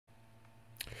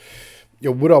Yo,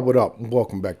 what up, what up?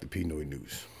 Welcome back to Pnoid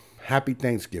News. Happy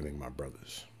Thanksgiving, my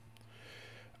brothers.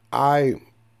 I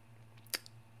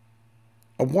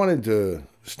I wanted to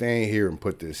stand here and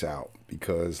put this out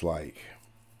because I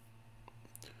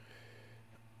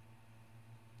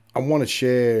want to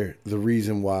share the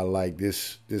reason why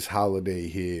this holiday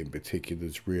here in particular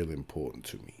is real important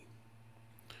to me.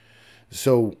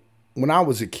 So when I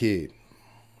was a kid,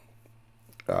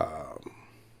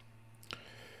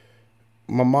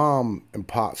 my mom and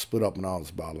pop split up when I was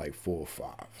about like 4 or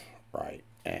 5, right?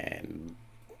 And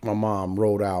my mom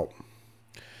rolled out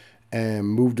and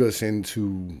moved us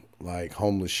into like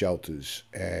homeless shelters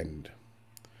and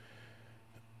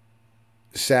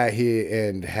sat here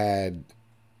and had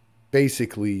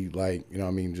basically like, you know what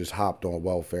I mean, just hopped on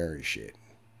welfare and shit.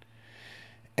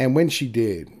 And when she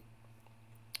did,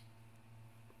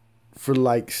 for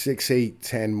like 6, 8,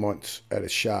 10 months at a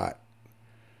shot,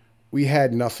 we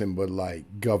had nothing but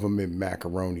like government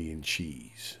macaroni and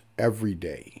cheese every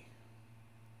day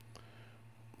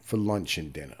for lunch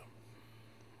and dinner.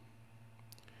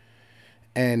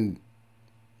 And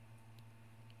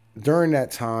during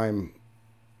that time,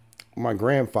 my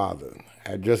grandfather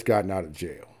had just gotten out of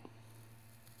jail.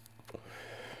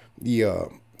 He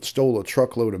stole a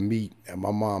truckload of meat at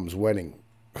my mom's wedding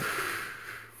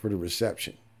for the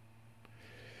reception.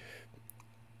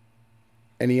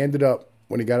 And he ended up,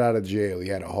 when he got out of jail, he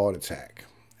had a heart attack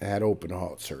and had open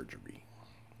heart surgery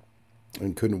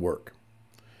and couldn't work.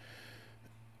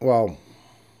 Well,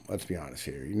 let's be honest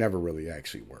here. He never really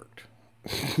actually worked.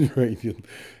 Right?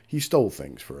 He stole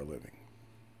things for a living.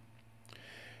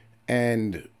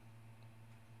 And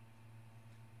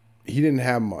he didn't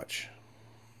have much.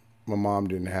 My mom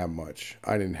didn't have much.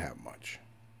 I didn't have much.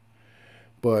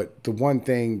 But the one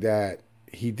thing that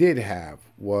he did have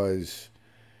was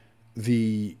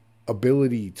the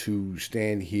ability to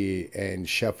stand here and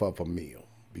chef up a meal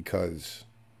because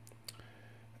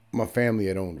my family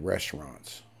had owned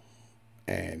restaurants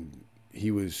and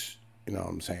he was, you know what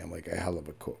I'm saying, like a hell of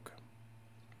a cook.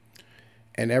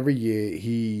 And every year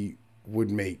he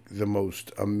would make the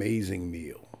most amazing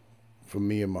meal for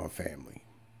me and my family.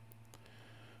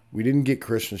 We didn't get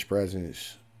Christmas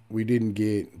presents. We didn't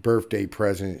get birthday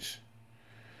presents.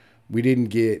 We didn't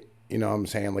get, you know what I'm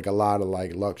saying, like a lot of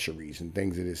like luxuries and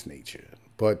things of this nature.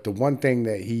 But the one thing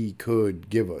that he could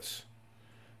give us,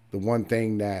 the one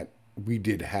thing that we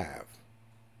did have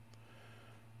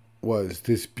was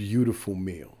this beautiful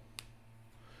meal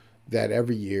that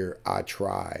every year I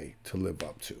try to live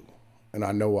up to. And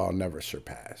I know I'll never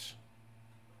surpass.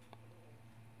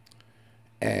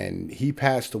 And he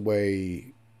passed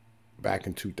away back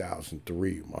in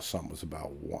 2003. My son was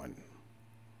about 1.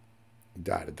 He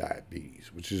died of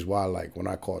diabetes, which is why, like, when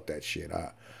I caught that shit,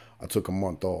 I took a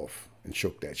month off and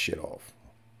shook that shit off.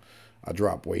 I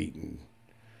dropped weight and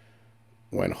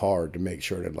went hard to make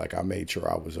sure that, like, I made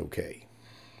sure I was okay.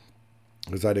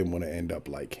 Because I didn't want to end up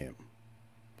like him.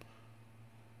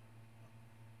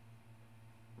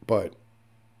 But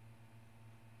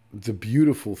the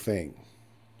beautiful thing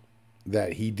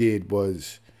that he did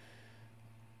was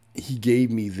he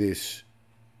gave me this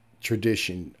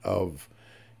tradition of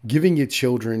giving your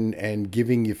children and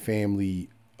giving your family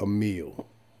a meal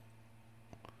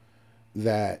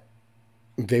that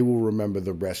they will remember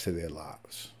the rest of their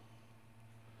lives.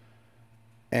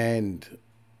 And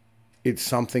it's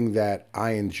something that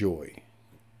I enjoy,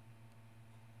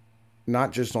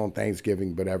 not just on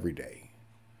Thanksgiving, but every day.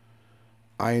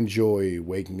 I enjoy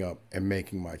waking up and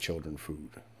making my children food.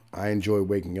 I enjoy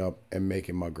waking up and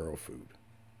making my girl food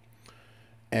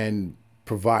and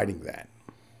providing that.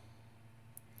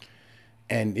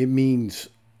 And it means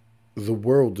the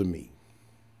world to me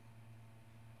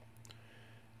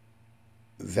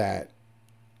that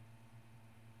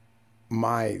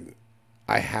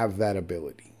I have that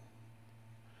ability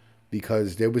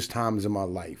because there was times in my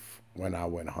life when I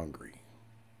went hungry.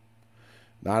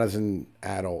 Not as an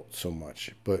adult so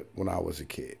much, but when I was a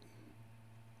kid.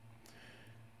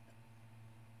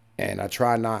 And I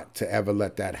try not to ever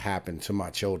let that happen to my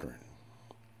children.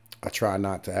 I try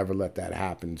not to ever let that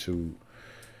happen to,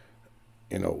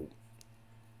 you know,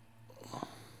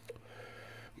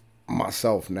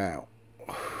 myself now.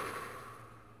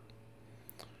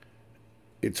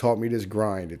 It taught me this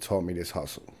grind. It taught me this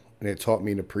hustle. And it taught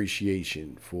me an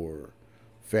appreciation for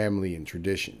family and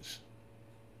traditions.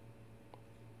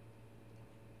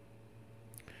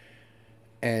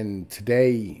 And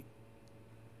today,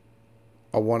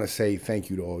 I want to say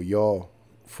thank you to all y'all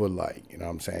for, like, you know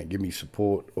what I'm saying, give me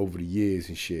support over the years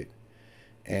and shit.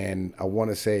 And I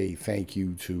want to say thank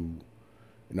you to, you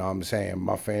know what I'm saying,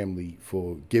 my family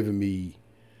for giving me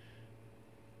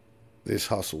this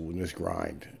hustle and this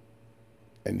grind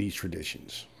and these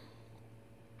traditions.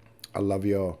 I love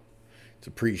y'all. It's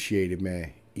appreciated,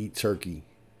 man. Eat turkey,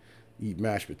 eat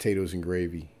mashed potatoes and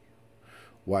gravy,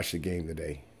 watch the game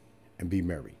today, and be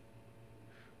merry.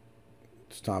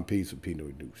 It's Tom Peace with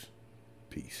Pnoid News.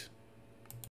 Peace.